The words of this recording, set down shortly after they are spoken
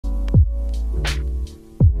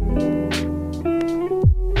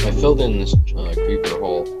filled in this creeper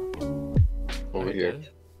hole over here. Did?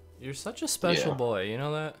 You're such a special boy, you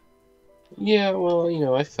know that? Yeah, well, you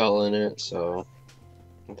know, I fell in it, so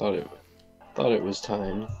I thought it was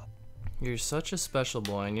time. You're such a special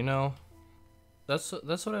boy, and you know, that's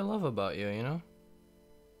what I love about you, you know?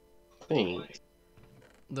 Thanks.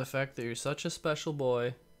 The fact that you're such a special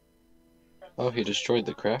boy. Oh, he destroyed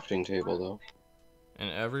the crafting table, though.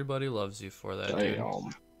 And everybody loves you for that, dude.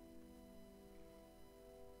 Damn.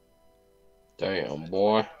 Damn,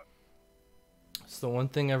 boy. It's the one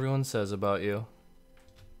thing everyone says about you.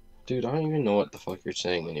 Dude, I don't even know what the fuck you're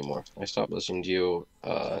saying anymore. I stopped listening to you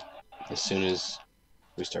as soon as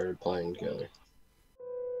we started playing together.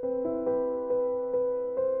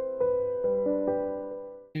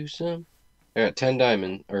 Do some. I got 10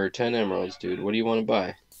 10 emeralds, dude. What do you want to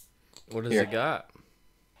buy? What does Here. it got?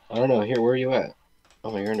 I don't know. Here, where are you at?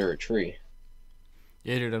 Oh, you're under a tree.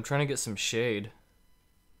 Yeah, dude, I'm trying to get some shade.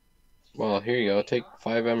 Well, here you go. Take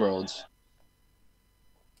 5 emeralds.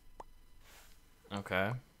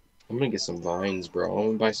 Okay. I'm gonna get some vines, bro. I'm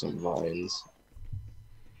gonna buy some vines.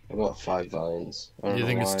 I bought 5 vines. I don't Do you know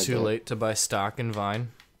think why, it's too but late to buy stock in Vine?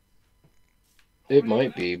 it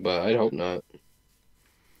might be, but I'd hope not.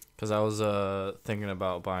 Because I was thinking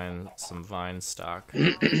about buying some Vine stock.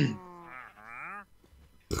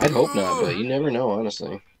 I'd hope not, but you never know,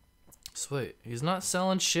 honestly. Sweet. He's not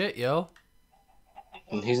selling shit, yo.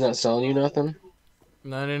 And he's not selling you nothing?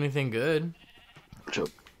 Not anything good.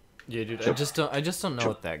 Choke. Yeah, dude. Choke. I just don't know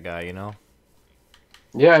with that guy, you know.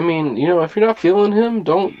 Yeah, I mean, you know, if you're not feeling him,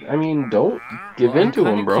 don't give in to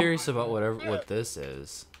him, I'm bro. curious about what this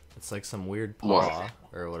is. It's like some weird paw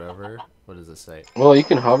or whatever. What does it say? Well, you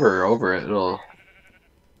can hover over it. It'll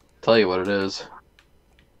tell you what it is.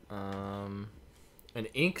 An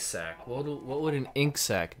ink sac. What would an ink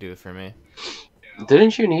sac do for me?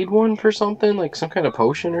 Didn't you need one for something? Like some kind of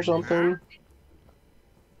potion or something?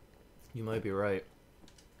 You might be right.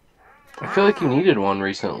 I feel like you needed one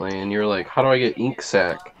recently, and you're like, how do I get ink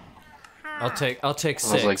sac? I'll take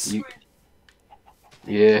 6. I was like,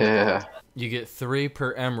 yeah. You get 3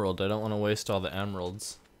 per emerald. I don't want to waste all the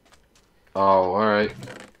emeralds. Oh, alright.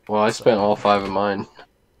 Well, I spent all 5 of mine.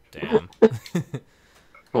 Damn.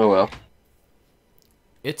 Oh well.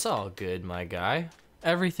 It's all good, my guy.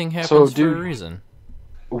 Everything happens So, for dude, a reason.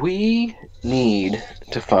 We need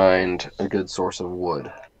to find a good source of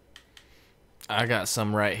wood. I got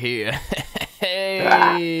some right here.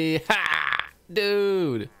 Hey! Ha!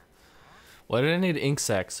 Dude! What did I need ink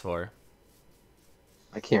sacs for?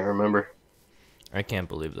 I can't remember. I can't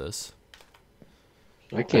believe this.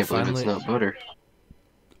 I can't believe it's not butter.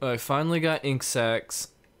 I finally got ink sacs.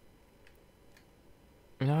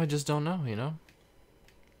 No, I just don't know, you know?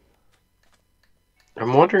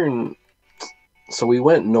 I'm wondering... So we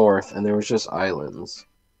went north, and there was just islands.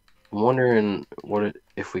 I'm wondering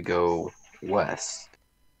if we go west.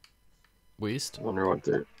 West? I wonder what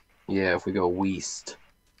they're... Yeah, if we go west.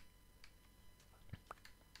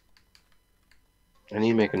 I need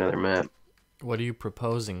to make another map. What are you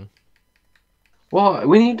proposing? Well,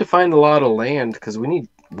 we need to find a lot of land, because we need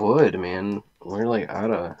wood, man. We're like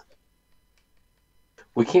out of...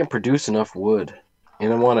 We can't produce enough wood.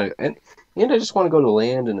 And I want to... And I just want to go to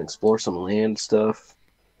land and explore some land stuff.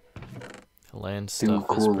 Land stuff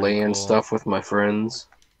Do cool land stuff with my friends.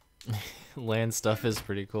 Land stuff is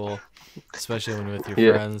pretty cool. Especially when you're with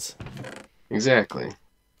your friends. Exactly.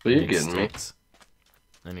 But you're getting sticks.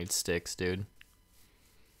 I need sticks, dude.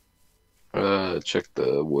 Check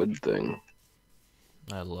the wood thing.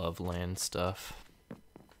 I love land stuff.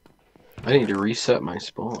 I need to reset my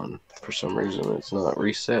spawn. For some reason, it's not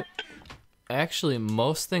reset. Actually,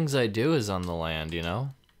 most things I do is on the land, you know?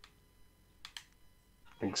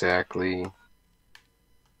 Exactly.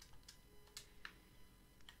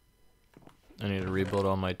 I need to rebuild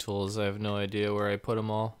all my tools. I have no idea where I put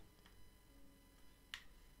them all.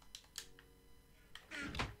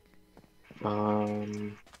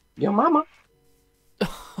 Yo, mama.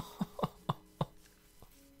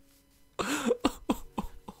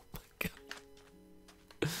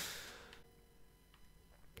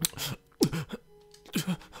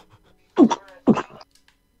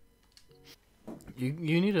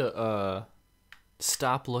 You need to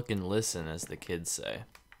stop, look, and listen, as the kids say.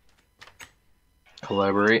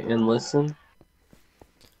 Collaborate and listen.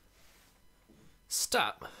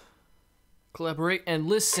 Stop. Collaborate and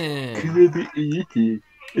listen. Collaborate and listen.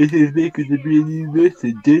 This is making the really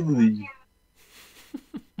listen, deadly.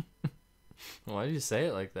 Why do you say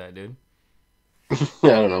it like that, dude? I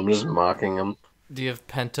don't know, I'm just mocking him. Do you have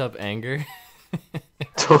pent-up anger?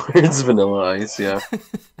 Towards Vanilla Ice, yeah.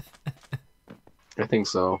 I think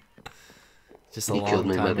so. Just a He killed long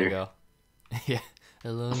my time mother. ago. Yeah,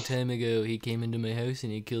 a long time ago, he came into my house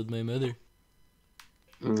and he killed my mother.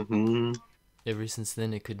 Mm-hmm. Ever since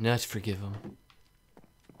then, I could not forgive him.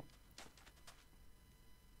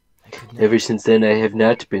 I could not. Ever since then, I have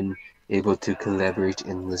not been able to collaborate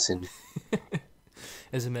and listen.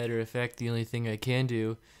 As a matter of fact, the only thing I can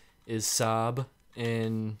do is sob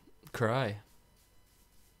and cry.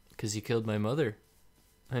 Because he killed my mother.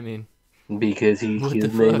 I mean, Because he what the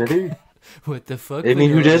killed my fuck? mother. What the fuck, I mean,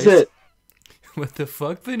 who Vanilla does Ice? that? What the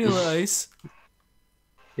fuck, Vanilla Ice?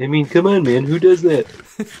 I mean, come on, man. Who does that?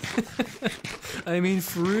 I mean,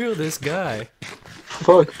 for real, this guy.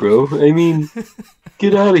 Fuck, bro. I mean,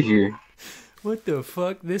 get out of here. What the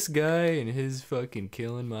fuck, this guy and his fucking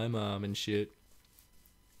killing my mom and shit.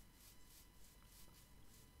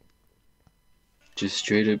 Just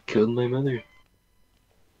straight up killed my mother.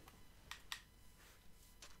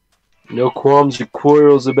 No qualms or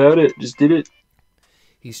quarrels about it. Just did it.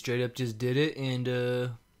 He straight up just did it, and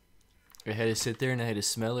I had to sit there and I had to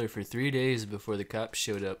smell her for 3 days before the cops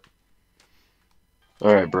showed up.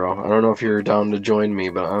 Alright, bro. I don't know if you're down to join me,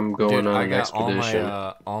 but I'm going Dude, on I an got expedition.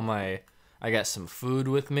 I got some food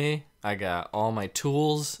with me. I got all my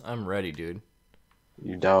tools. I'm ready, dude.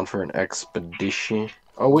 You down for an expedition?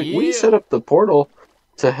 Oh, we Yeah. set up the portal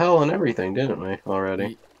to hell and everything, didn't we,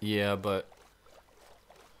 already? Yeah, but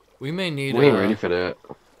we may need We ain't ready for that.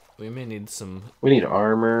 we may need some We need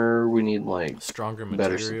armor. We need, like, stronger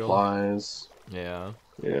better material. supplies. Yeah.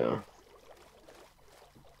 Yeah.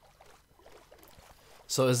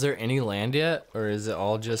 So is there any land yet, or is it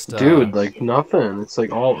all just Dude, like, nothing. It's,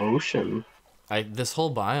 like, all ocean. this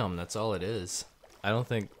whole biome? That's all it is. I don't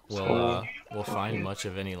think we'll find much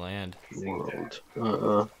of any land. World.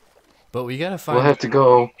 But we gotta We'll find have to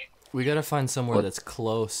go... somewhere What? that's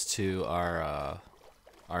close to our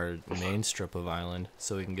main strip of island,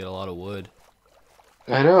 so we can get a lot of wood.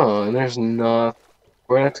 I know, and there's not...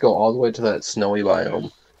 We're gonna have to go all the way to that snowy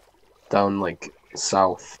biome. Down, like,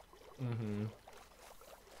 south. Mm-hmm.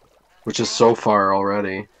 Which is so far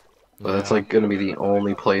already. But that's, Yeah. like, gonna be the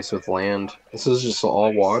only place with land. This is just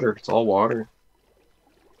all water. It's all water.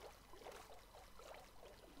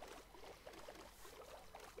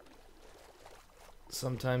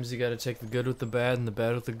 Sometimes you gotta take the good with the bad and the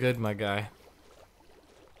bad with the good, my guy.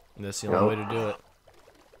 And that's the only way to do it.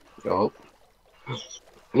 Oh.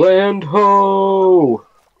 Land ho!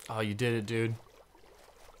 Oh, you did it, dude.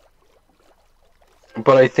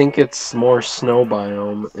 But I think it's more snow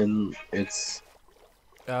biome, and it's...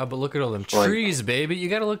 But look at all them Like- trees, baby. You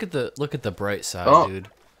gotta look at the bright side, Oh. dude.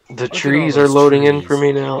 The at all trees are those loading in trees. for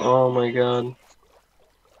me now. Oh my god.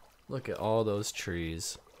 Look at all those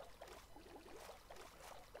trees.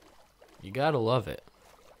 You gotta love it.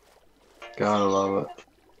 Gotta love it.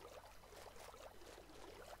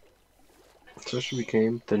 So she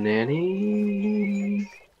became the nanny.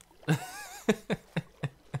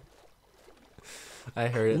 I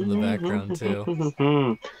heard it in the background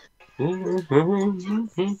too. Oh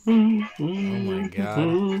my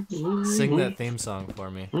god. Sing that theme song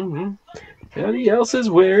for me. Everybody else is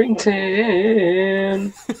wearing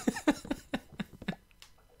tan.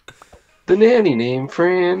 The nanny named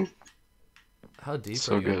Fran. How deep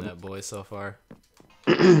So are you in good. that boy so far?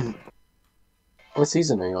 What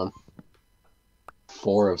season are you on?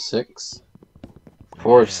 4 of 6?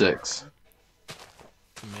 4 of Man. 6.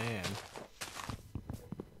 Man.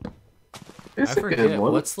 It's I a good forget.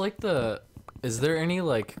 one. What's like the... Is there any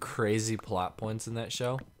like crazy plot points in that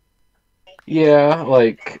show? Yeah,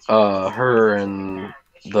 like, her and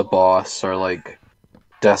the boss are, like,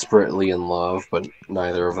 desperately in love, but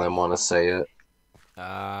neither of them want to say it.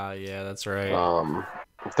 Ah, yeah, that's right.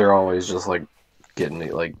 They're always just, like, getting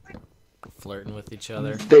it, like... Flirting with each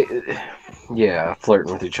other. Yeah,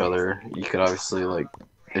 flirting with each other. You could obviously, like,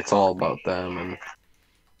 it's all about them, and...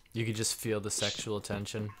 You could just feel the sexual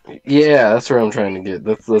tension. Yeah, that's where I'm trying to get.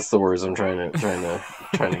 That's the words I'm trying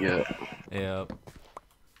to get. Yeah.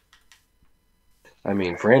 I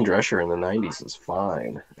mean, Fran Drescher in the '90s is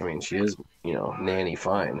fine. I mean, she is, nanny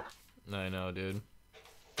fine. I know, dude.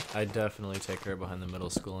 I'd definitely take her behind the middle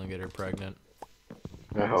school and get her pregnant.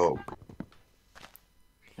 I hope.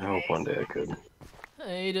 I hope one day I could.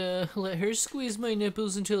 I'd let her squeeze my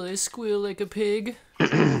nipples until I squeal like a pig.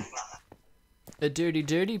 A dirty,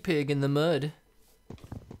 dirty pig in the mud.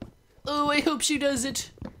 Oh, I hope she does it.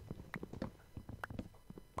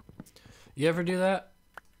 You ever do that?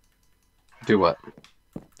 Do what?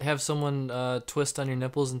 Have someone twist on your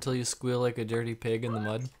nipples until you squeal like a dirty pig in the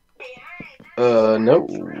mud?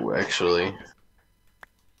 No, actually.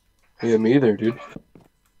 Yeah, me either, dude.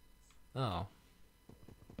 Oh.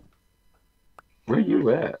 Where you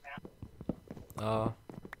at? Oh,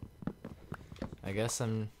 I guess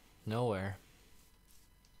I'm nowhere.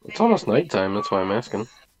 It's almost nighttime, that's why I'm asking.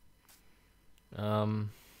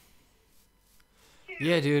 Um,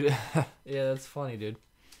 yeah, dude. Yeah, that's funny, dude.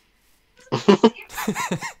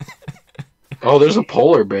 Oh, there's a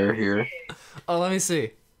polar bear here. Oh, let me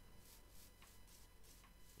see.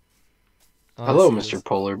 I want to Hello, see Mr. this.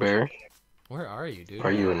 Polar Bear. Where are you, dude?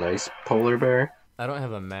 Are you a nice polar bear? I don't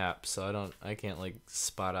have a map, so I can't like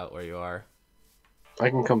spot out where you are. I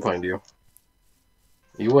can come find you.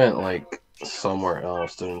 You went, like, somewhere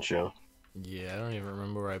else, didn't you? Yeah, I don't even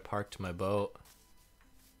remember where I parked my boat.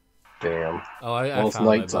 Damn. Oh, I Well, it's found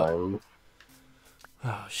my boat. nighttime.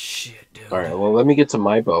 Oh shit, dude. Alright, well, let me get to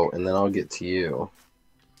my boat, and then I'll get to you.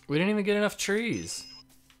 We didn't even get enough trees.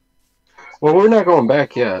 Well, we're not going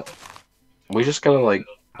back yet. We just gotta, like,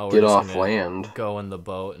 Oh, we're get just off gonna land. go in the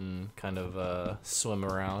boat and kind of swim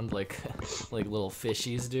around like like little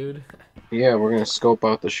fishies, dude. Yeah, we're gonna scope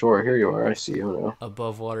out the shore. Here you are, I see you now.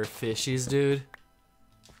 Above water fishies, dude.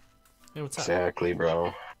 Hey, what's up? Exactly,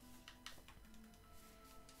 bro.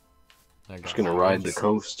 I got Just gonna ride the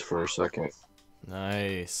coast for a second.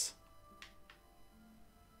 Nice.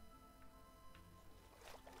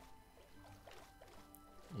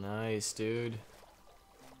 Nice, dude.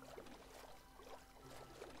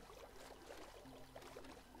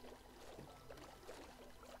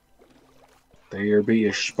 There be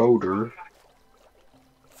a spoder.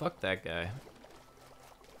 Fuck that guy.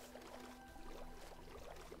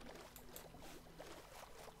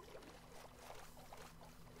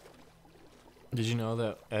 Did you know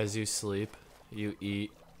that as you sleep, you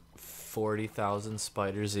eat 40,000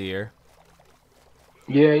 spiders a year?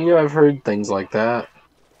 Yeah, you know, I've heard things like that.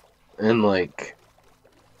 And, like,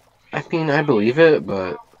 I mean, I believe it,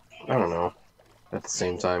 but I don't know. At the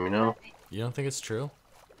same time, you know? You don't think it's true?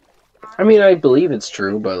 I mean, I believe it's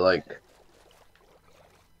true, but, like,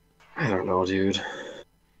 I don't know, dude.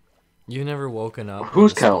 You've never woken up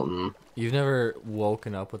Who's with counting? You've never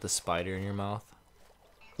woken up with a spider in your mouth?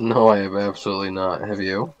 No, I have absolutely not. Have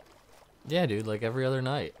you? Yeah, dude, like every other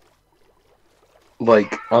night.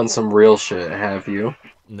 Like, on some real shit, have you?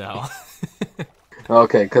 No.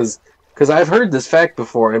 Okay, cause I've heard this fact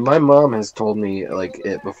before, and my mom has told me, like,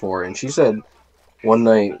 it before, and she said one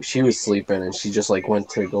night she was sleeping, and she just, like, went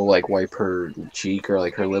to go, like, wipe her cheek or,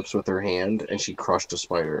 like, her lips with her hand, and she crushed a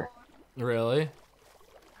spider. Really?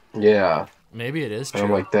 Yeah. Maybe it is And I'm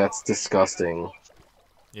true. like, that's disgusting.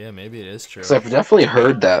 Yeah, maybe it is true. Because I've definitely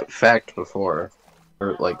heard that fact before.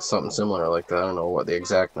 Or, like, something similar like that. I don't know what the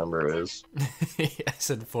exact number is. I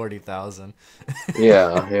said 40,000.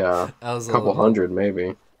 Yeah, yeah. That was A couple hundred,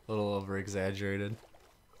 maybe. little over exaggerated.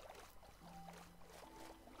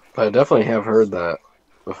 But I definitely have heard that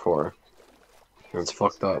before. It's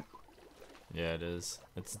fucked up. Yeah, it is.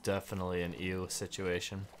 It's definitely an ew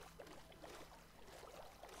situation.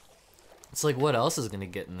 It's like, what else is gonna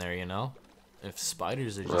get in there, you know? If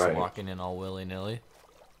spiders are just Right. walking in all willy-nilly.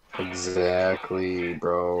 Exactly,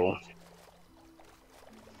 bro.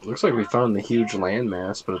 Looks like we found the huge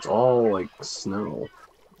landmass, but it's all, like, snow.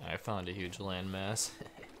 I found a huge landmass.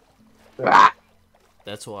 Ah!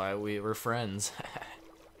 That's why we were friends.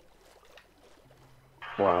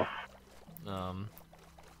 Wow.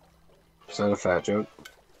 Is that a fat joke?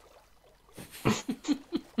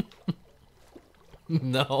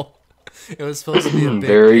 No. It was supposed to be a big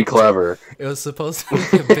Very dick clever. joke. It was supposed to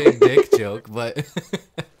be a big dick joke, but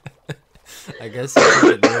I guess he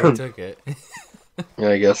took it there, he took it.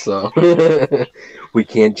 I guess so. We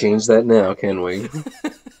can't change that now, can we?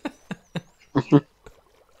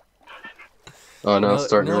 Oh, now it's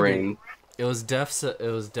starting to rain. Dude. It was Def's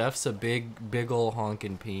a big ol'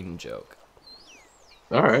 honkin' peen joke.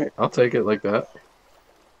 Alright, I'll take it like that.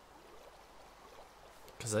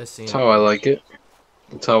 Cause I seen That's how I like it.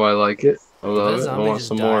 That's how I like it. I Did love that it. I zombie want just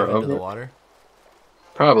some more dive into of the it. water?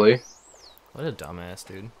 Probably. What a dumbass,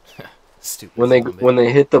 dude. Stupid zombie. When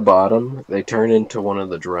they hit the bottom, they turn into one of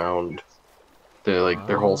the drowned. They like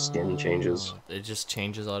their whole skin changes. It just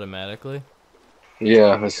changes automatically?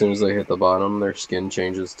 Yeah, as soon as they hit the bottom, their skin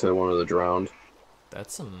changes to one of the drowned.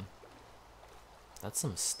 That's some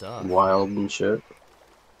stuff. Wild and shit.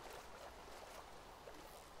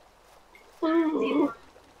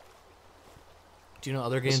 Do you know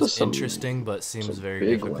other This games is some- interesting but seems Some very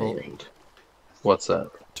big difficult? land. What's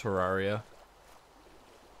that? Terraria.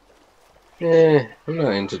 I'm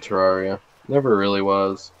not into Terraria. Never really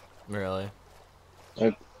was. Really?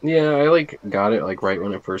 Yeah, I like got it like right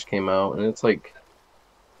when it first came out, and it's like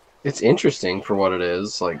it's interesting for what it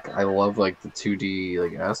is. Like I love like the 2D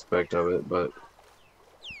like aspect of it, but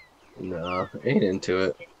nah, ain't into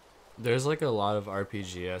it. There's like a lot of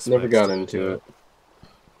RPG aspects. Never got to into too. it.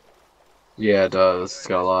 Yeah, it does. It's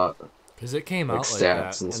got a lot. Because it came Like out like that,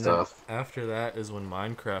 stats and and stuff. then after that is when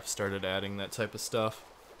Minecraft started adding that type of stuff.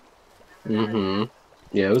 Mm-hmm.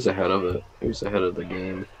 Yeah, it was ahead of it. It was ahead of the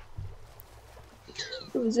game.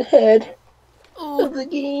 It was ahead of the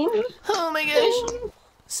game. Oh my gosh!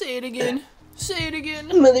 Say it again. Say it again.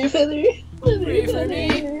 Mother feather. Pray for me.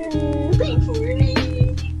 Pray for me.